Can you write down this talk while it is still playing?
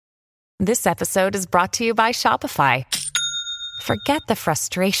This episode is brought to you by Shopify. Forget the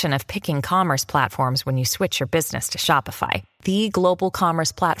frustration of picking commerce platforms when you switch your business to Shopify, the global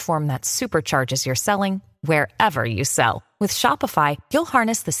commerce platform that supercharges your selling wherever you sell. With Shopify, you'll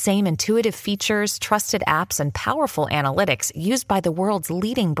harness the same intuitive features, trusted apps, and powerful analytics used by the world's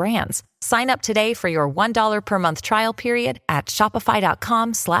leading brands. Sign up today for your $1 per month trial period at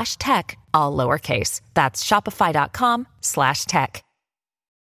shopify.com/tech, all lowercase. That's shopify.com/tech.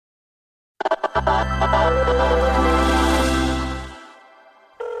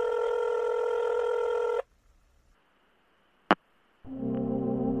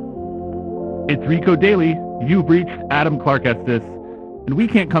 It's Rico Daily. You've reached Adam Clark Estes, and we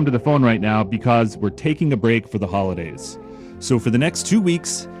can't come to the phone right now because we're taking a break for the holidays. So for the next 2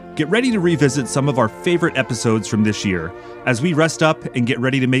 weeks, get ready to revisit some of our favorite episodes from this year as we rest up and get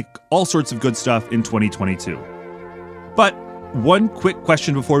ready to make all sorts of good stuff in 2022. But one quick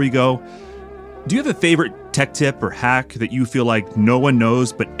question before we go. Do you have a favorite tech tip or hack that you feel like no one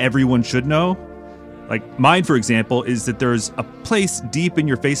knows but everyone should know? Like mine, for example, is that there's a place deep in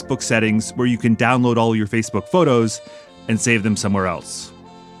your Facebook settings where you can download all your Facebook photos and save them somewhere else.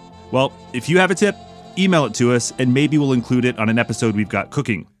 Well, if you have a tip, email it to us and maybe we'll include it on an episode we've got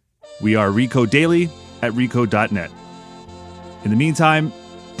cooking. We are Rico Daily at rico.net. In the meantime,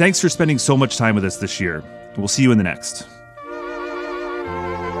 thanks for spending so much time with us this year. We'll see you in the next.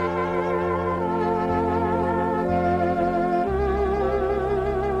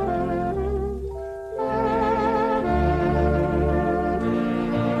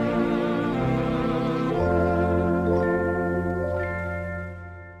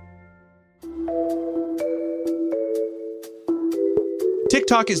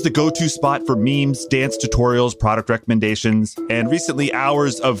 TikTok is the go-to spot for memes, dance tutorials, product recommendations, and recently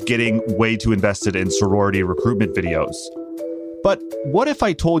hours of getting way too invested in sorority recruitment videos. But what if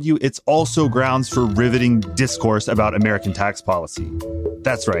I told you it's also grounds for riveting discourse about American tax policy?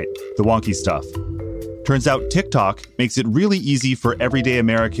 That's right, the wonky stuff. Turns out TikTok makes it really easy for everyday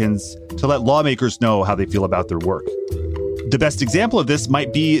Americans to let lawmakers know how they feel about their work. The best example of this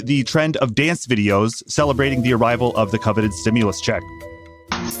might be the trend of dance videos celebrating the arrival of the coveted stimulus check.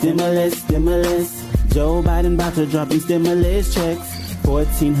 Stimulus, stimulus. Joe Biden about to drop these stimulus checks.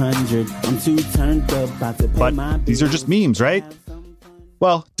 $1,400. I'm too turned up, about to pay my But these are just memes, right?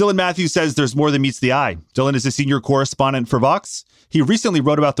 Well, Dylan Matthews says there's more than meets the eye. Dylan is a senior correspondent for Vox. He recently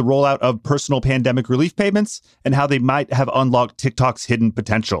wrote about the rollout of personal pandemic relief payments and how they might have unlocked TikTok's hidden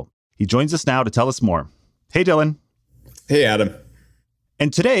potential. He joins us now to tell us more. Hey, Dylan. Hey, Adam.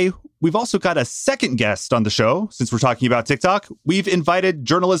 And today, we've also got a second guest on the show. Since we're talking about TikTok, we've invited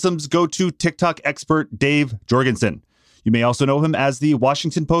journalism's go-to TikTok expert, Dave Jorgensen. You may also know him as the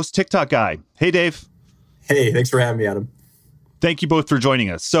Washington Post TikTok guy. Hey, Dave. Hey, thanks for having me, Adam. Thank you both for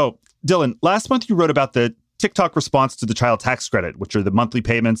joining us. So, Dylan, last month you wrote about the TikTok response to the child tax credit, which are the monthly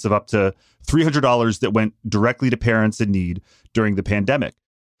payments of up to $300 that went directly to parents in need during the pandemic.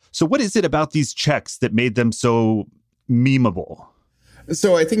 So what is it about these checks that made them so memeable?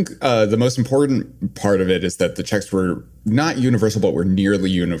 So I think the most important part of it is that the checks were not universal, but were nearly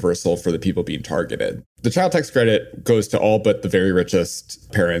universal for the people being targeted. The child tax credit goes to all but the very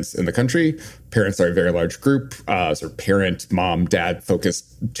richest parents in the country. Parents are a very large group. Sort of parent, mom, dad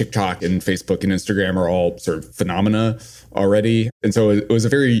focused TikTok and Facebook and Instagram are all sort of phenomena already. And so it was a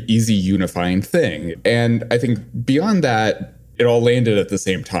very easy unifying thing. And I think beyond that, it all landed at the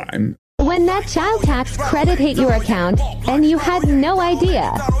same time. When that child tax credit hit your account and you had no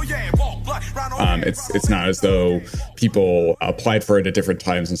idea. It's not as though people applied for it at different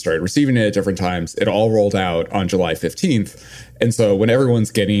times and started receiving it at different times. It all rolled out on July 15th. And so when everyone's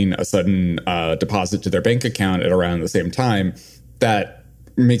getting a sudden deposit to their bank account at around the same time, that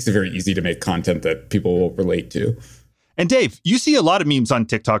makes it very easy to make content that people will relate to. And Dave, you see a lot of memes on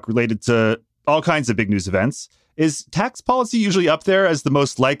TikTok related to all kinds of big news events. Is tax policy usually up there as the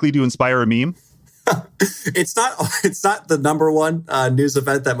most likely to inspire a meme? It's not the number one news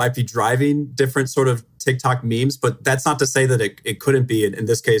event that might be driving different sort of TikTok memes, but that's not to say that it couldn't be. In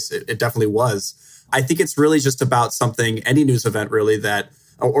this case, it definitely was. I think it's really just about something, any news event really, that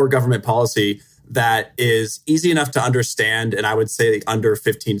or government policy that is easy enough to understand, and I would say under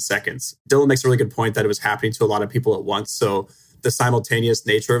 15 seconds. Dylan makes a really good point that it was happening to a lot of people at once. So the simultaneous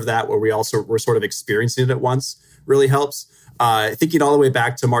nature of that, where we're sort of experiencing it at once, really helps. Thinking all the way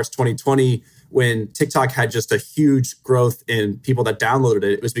back to March 2020, when TikTok had just a huge growth in people that downloaded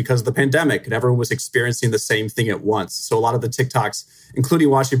it, it was because of the pandemic and everyone was experiencing the same thing at once. So a lot of the TikToks,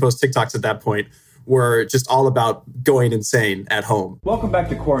 including Washington Post TikToks at that point, were just all about going insane at home. Welcome back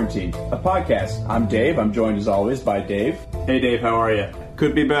to Quarantine, a podcast. I'm Dave. I'm joined as always by Dave. Hey, Dave. How are you?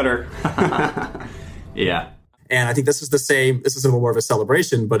 Could be better. Yeah. And I think this is the same. This is a little more of a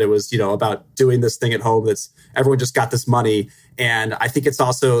celebration, but it was, about doing this thing at home. Everyone just got this money. And I think it's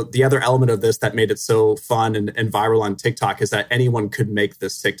also the other element of this that made it so fun and viral on TikTok is that anyone could make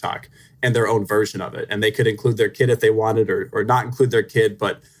this TikTok and their own version of it. And they could include their kid if they wanted or not include their kid,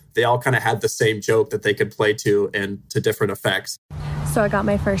 but they all kind of had the same joke that they could play to and to different effects. So I got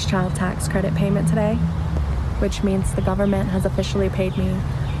my first child tax credit payment today, which means the government has officially paid me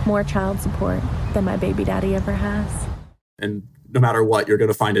more child support than my baby daddy ever has. And no matter what, you're going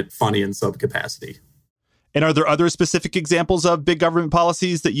to find it funny in some capacity. And are there other specific examples of big government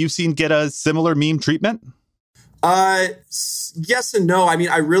policies that you've seen get a similar meme treatment? Yes and no. I mean,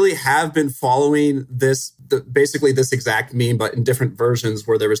 I really have been following basically this exact meme, but in different versions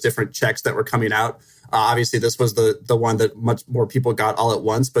where there was different checks that were coming out. Obviously, this was the one that much more people got all at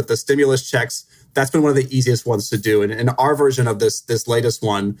once, but the stimulus checks, that's been one of the easiest ones to do. And our version of this latest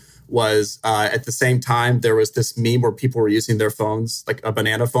one was at the same time, there was this meme where people were using their phones, like a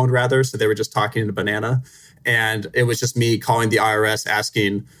banana phone rather. So they were just talking in a banana. And it was just me calling the IRS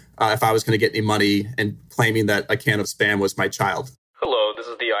asking if I was going to get any money and claiming that a can of Spam was my child. Hello, this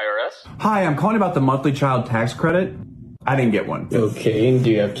is the IRS. Hi, I'm calling about the monthly child tax credit. I didn't get one. Okay, and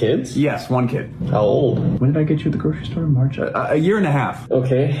do you have kids? Yes, one kid. How old? When did I get you at the grocery store? March? A year and a half.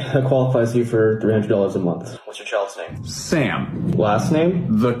 Okay, that qualifies you for $300 a month. What's your child's name? Sam. Last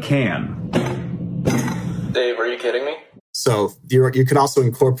name? The Can. Dave, are you kidding me? So you could also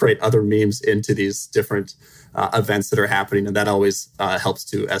incorporate other memes into these different events that are happening, and that always helps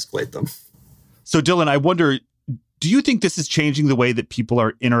to escalate them. So, Dylan, I wonder, do you think this is changing the way that people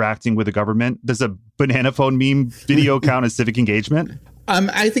are interacting with the government? Does a banana phone meme video count as civic engagement?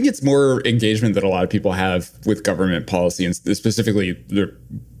 I think it's more engagement that a lot of people have with government policy, and specifically the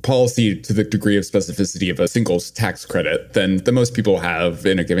policy to the degree of specificity of a single tax credit than most people have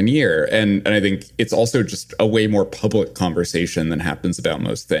in a given year. And I think it's also just a way more public conversation than happens about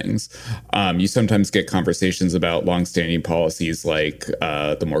most things. You sometimes get conversations about longstanding policies like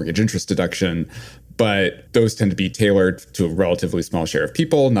the mortgage interest deduction, but those tend to be tailored to a relatively small share of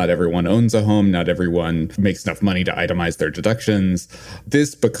people. Not everyone owns a home. Not everyone makes enough money to itemize their deductions.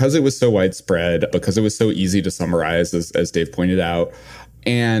 This, because it was so widespread, because it was so easy to summarize, as Dave pointed out,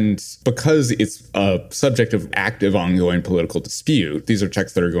 and because it's a subject of active, ongoing political dispute, these are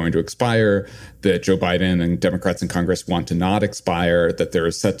checks that are going to expire, that Joe Biden and Democrats in Congress want to not expire, that there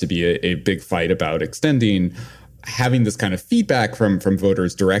is set to be a big fight about extending. Having this kind of feedback from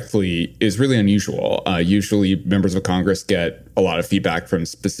voters directly is really unusual. Usually members of Congress get a lot of feedback from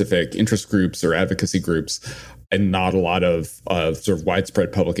specific interest groups or advocacy groups and not a lot of sort of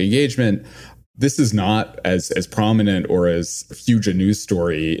widespread public engagement. This is not as prominent or as huge a news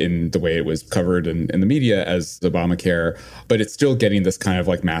story in the way it was covered in the media as Obamacare, but it's still getting this kind of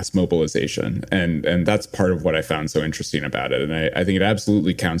like mass mobilization. And that's part of what I found so interesting about it. And I think it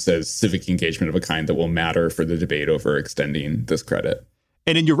absolutely counts as civic engagement of a kind that will matter for the debate over extending this credit.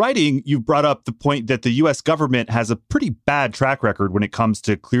 And in your writing, you brought up the point that the U.S. government has a pretty bad track record when it comes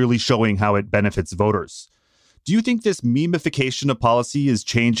to clearly showing how it benefits voters. Do you think this memification of policy is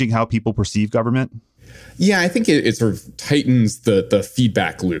changing how people perceive government? Yeah, I think it sort of tightens the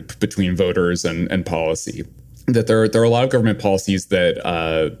feedback loop between voters and policy. That there are a lot of government policies that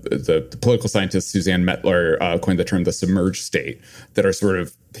the political scientist Suzanne Mettler coined the term the submerged state, that are sort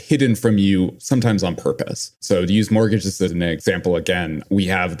of hidden from you, sometimes on purpose. So to use mortgages as an example, again, we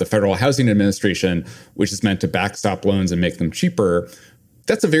have the Federal Housing Administration, which is meant to backstop loans and make them cheaper.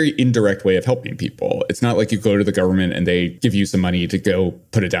 That's a very indirect way of helping people. It's not like you go to the government and they give you some money to go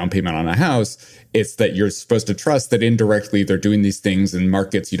put a down payment on a house. It's that you're supposed to trust that indirectly they're doing these things in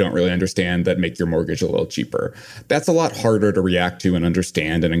markets you don't really understand that make your mortgage a little cheaper. That's a lot harder to react to and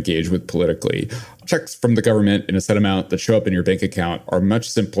understand and engage with politically. Checks from the government in a set amount that show up in your bank account are much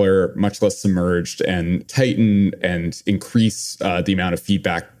simpler, much less submerged, and tighten and increase the amount of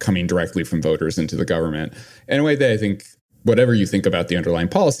feedback coming directly from voters into the government in a way that I think, whatever you think about the underlying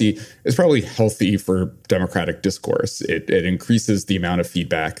policy, is probably healthy for democratic discourse. It increases the amount of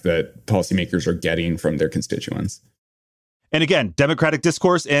feedback that policymakers are getting from their constituents. And again, democratic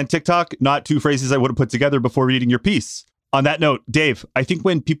discourse and TikTok, not two phrases I would have put together before reading your piece. On that note, Dave, I think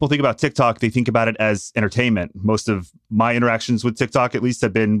when people think about TikTok, they think about it as entertainment. Most of my interactions with TikTok, at least,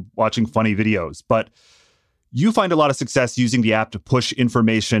 have been watching funny videos. But you find a lot of success using the app to push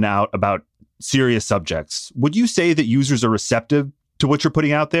information out about serious subjects. Would you say that users are receptive to what you're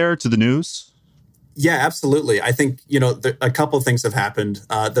putting out there, to the news? Yeah, absolutely. I think, a couple of things have happened.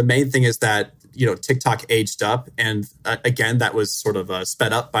 The main thing is that, TikTok aged up. And again, that was sort of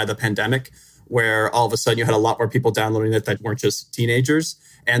sped up by the pandemic, where all of a sudden you had a lot more people downloading it that weren't just teenagers.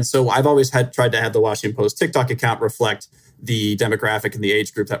 And so I've always tried to have the Washington Post TikTok account reflect the demographic and the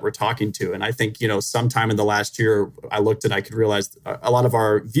age group that we're talking to. And I think, sometime in the last year, I looked and I could realize a lot of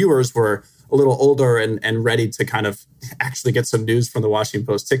our viewers were a little older and ready to kind of actually get some news from the Washington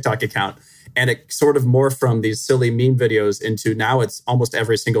Post TikTok account. And it sort of morphed from these silly meme videos into now it's almost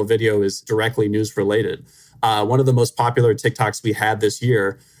every single video is directly news related. One of the most popular TikToks we had this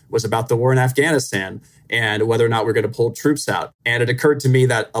year was about the war in Afghanistan and whether or not we're going to pull troops out. And it occurred to me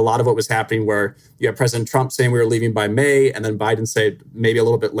that a lot of what was happening where you have President Trump saying we were leaving by May, and then Biden said maybe a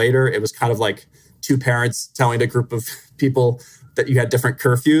little bit later. It was kind of like two parents telling a group of people that you had different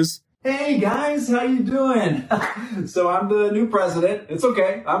curfews. Hey guys, how you doing? So I'm the new president. It's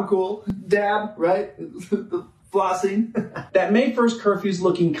okay. I'm cool. Dad, right? Flossing. That May 1st curfew is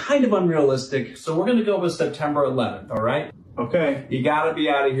looking kind of unrealistic, so we're going to go with September 11th, all right? Okay, you got to be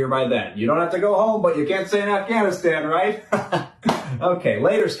out of here by then. You don't have to go home, but you can't stay in Afghanistan, right? Okay,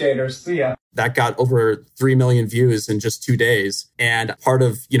 later, skaters. See ya. That got over 3 million views in just 2 days. And part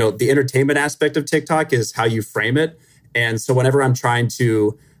of, the entertainment aspect of TikTok is how you frame it. And so whenever I'm trying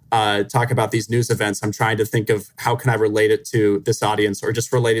to talk about these news events, I'm trying to think of how can I relate it to this audience or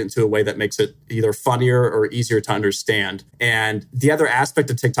just relate it into a way that makes it either funnier or easier to understand. And the other aspect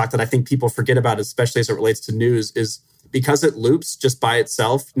of TikTok that I think people forget about, especially as it relates to news, is because it loops just by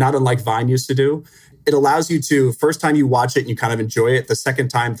itself, not unlike Vine used to do. It allows you to, first time you watch it and you kind of enjoy it, the second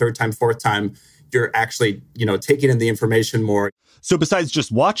time, third time, fourth time, you're actually, taking in the information more. So besides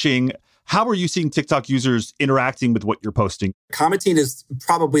just watching, how are you seeing TikTok users interacting with what you're posting? Commenting is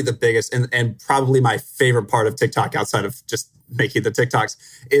probably the biggest and probably my favorite part of TikTok outside of just making the TikToks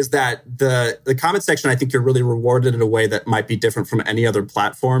is that the comment section, I think you're really rewarded in a way that might be different from any other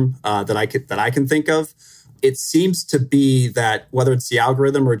platform that I can think of. It seems to be that whether it's the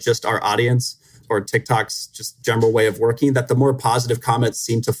algorithm or just our audience or TikTok's just general way of working, that the more positive comments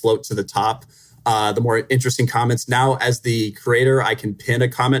seem to float to the top. The more interesting comments. Now, as the creator, I can pin a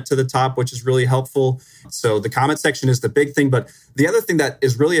comment to the top, which is really helpful. So the comment section is the big thing. But the other thing that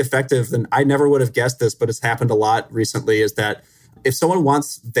is really effective, and I never would have guessed this, but it's happened a lot recently, is that if someone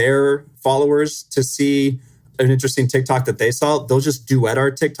wants their followers to see an interesting TikTok that they saw, they'll just duet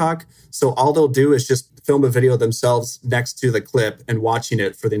our TikTok. So all they'll do is just film a video themselves next to the clip and watching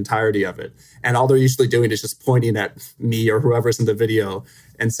it for the entirety of it. And all they're usually doing is just pointing at me or whoever's in the video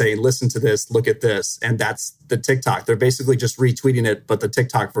and saying, listen to this, look at this. And that's the TikTok. They're basically just retweeting it, but the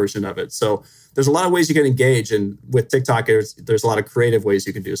TikTok version of it. So there's a lot of ways you can engage. And with TikTok, there's a lot of creative ways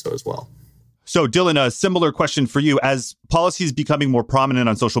you can do so as well. So Dylan, a similar question for you. As policies becoming more prominent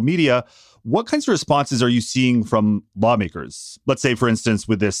on social media, what kinds of responses are you seeing from lawmakers? Let's say, for instance,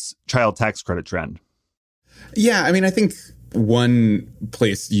 with this child tax credit trend. Yeah, I mean, I think one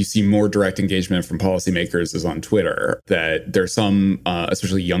place you see more direct engagement from policymakers is on Twitter, that there's some,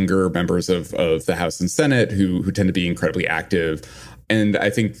 especially younger members of the House and Senate who tend to be incredibly active. And I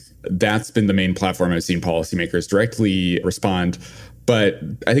think that's been the main platform I've seen policymakers directly respond. But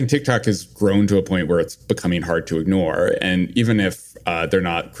I think TikTok has grown to a point where it's becoming hard to ignore. And even if they're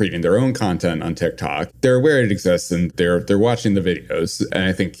not creating their own content on TikTok, they're aware it exists and they're watching the videos. And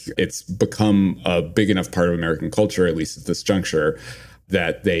I think it's become a big enough part of American culture, at least at this juncture,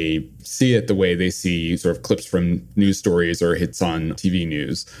 that they see it the way they see sort of clips from news stories or hits on TV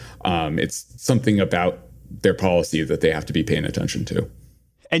news. It's something about their policy that they have to be paying attention to.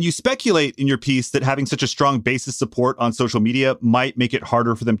 And you speculate in your piece that having such a strong base of support on social media might make it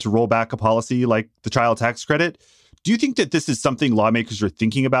harder for them to roll back a policy like the child tax credit. Do you think that this is something lawmakers are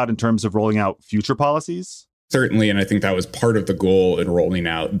thinking about in terms of rolling out future policies? Certainly, and I think that was part of the goal in rolling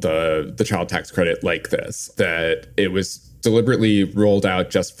out the child tax credit like this, that it was deliberately rolled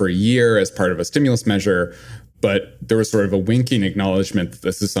out just for a year as part of a stimulus measure. But there was sort of a winking acknowledgement that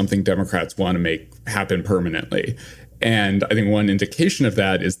this is something Democrats want to make happen permanently. And I think one indication of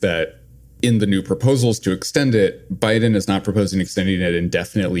that is that in the new proposals to extend it, Biden is not proposing extending it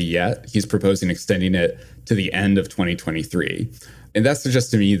indefinitely yet. He's proposing extending it to the end of 2023. And that suggests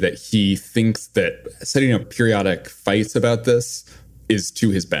to me that he thinks that setting up periodic fights about this is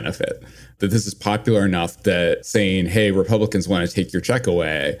to his benefit, that this is popular enough that saying, hey, Republicans want to take your check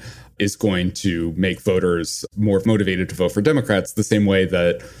away is going to make voters more motivated to vote for Democrats, the same way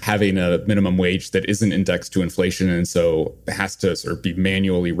that having a minimum wage that isn't indexed to inflation and so has to sort of be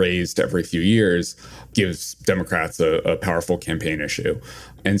manually raised every few years gives Democrats a powerful campaign issue.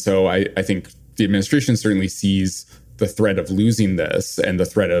 And so I think the administration certainly sees the threat of losing this and the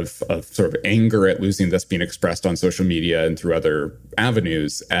threat of sort of anger at losing this being expressed on social media and through other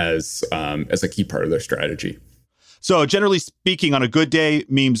avenues as a key part of their strategy. So generally speaking, on a good day,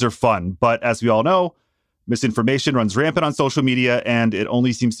 memes are fun. But as we all know, misinformation runs rampant on social media, and it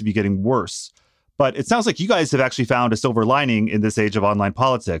only seems to be getting worse. But it sounds like you guys have actually found a silver lining in this age of online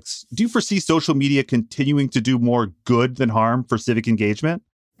politics. Do you foresee social media continuing to do more good than harm for civic engagement?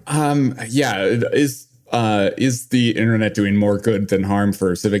 Is the internet doing more good than harm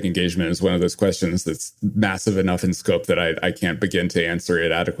for civic engagement is one of those questions that's massive enough in scope that I can't begin to answer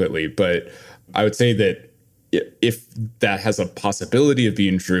it adequately. But I would say that if that has a possibility of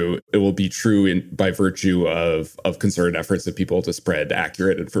being true, it will be true by virtue of concerted efforts of people to spread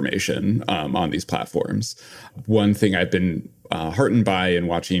accurate information on these platforms. One thing I've been heartened by in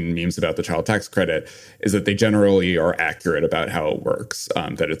watching memes about the child tax credit is that they generally are accurate about how it works,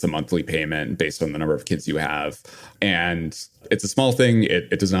 that it's a monthly payment based on the number of kids you have. And it's a small thing.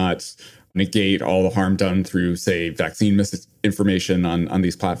 It does not negate all the harm done through, say, vaccine misinformation on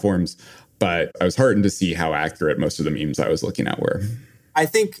these platforms. But I was heartened to see how accurate most of the memes I was looking at were. I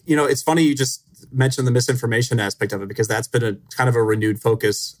think, it's funny you just mentioned the misinformation aspect of it, because that's been a kind of a renewed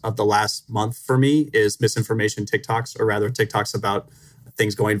focus of the last month for me, is misinformation TikToks, or rather TikToks about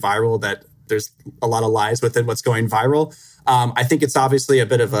things going viral, that there's a lot of lies within what's going viral. I think it's obviously a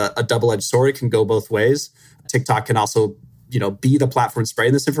bit of a double-edged sword. It can go both ways. TikTok can also be the platform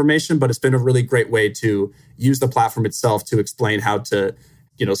spreading this information, but it's been a really great way to use the platform itself to explain how to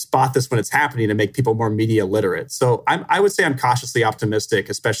spot this when it's happening and make people more media literate. So I would say I'm cautiously optimistic,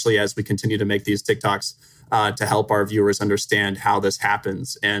 especially as we continue to make these TikToks to help our viewers understand how this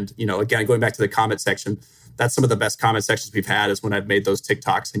happens. And, again, going back to the comment section, that's some of the best comment sections we've had is when I've made those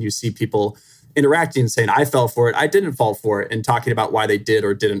TikToks and you see people interacting and saying, I fell for it, I didn't fall for it, and talking about why they did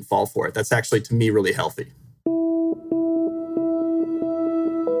or didn't fall for it. That's actually, to me, really healthy.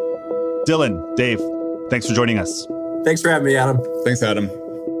 Dylan, Dave, thanks for joining us. Thanks for having me, Adam. Thanks, Adam.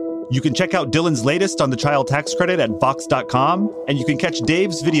 You can check out Dylan's latest on the child tax credit at Vox.com, and you can catch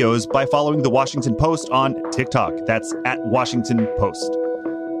Dave's videos by following The Washington Post on TikTok. That's at Washington Post.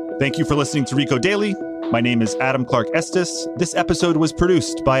 Thank you for listening to Rico Daily. My name is Adam Clark Estes. This episode was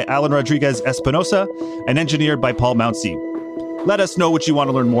produced by Alan Rodriguez Espinosa and engineered by Paul Mountsie. Let us know what you want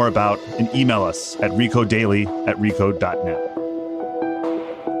to learn more about and email us at ricodaily@rico.net.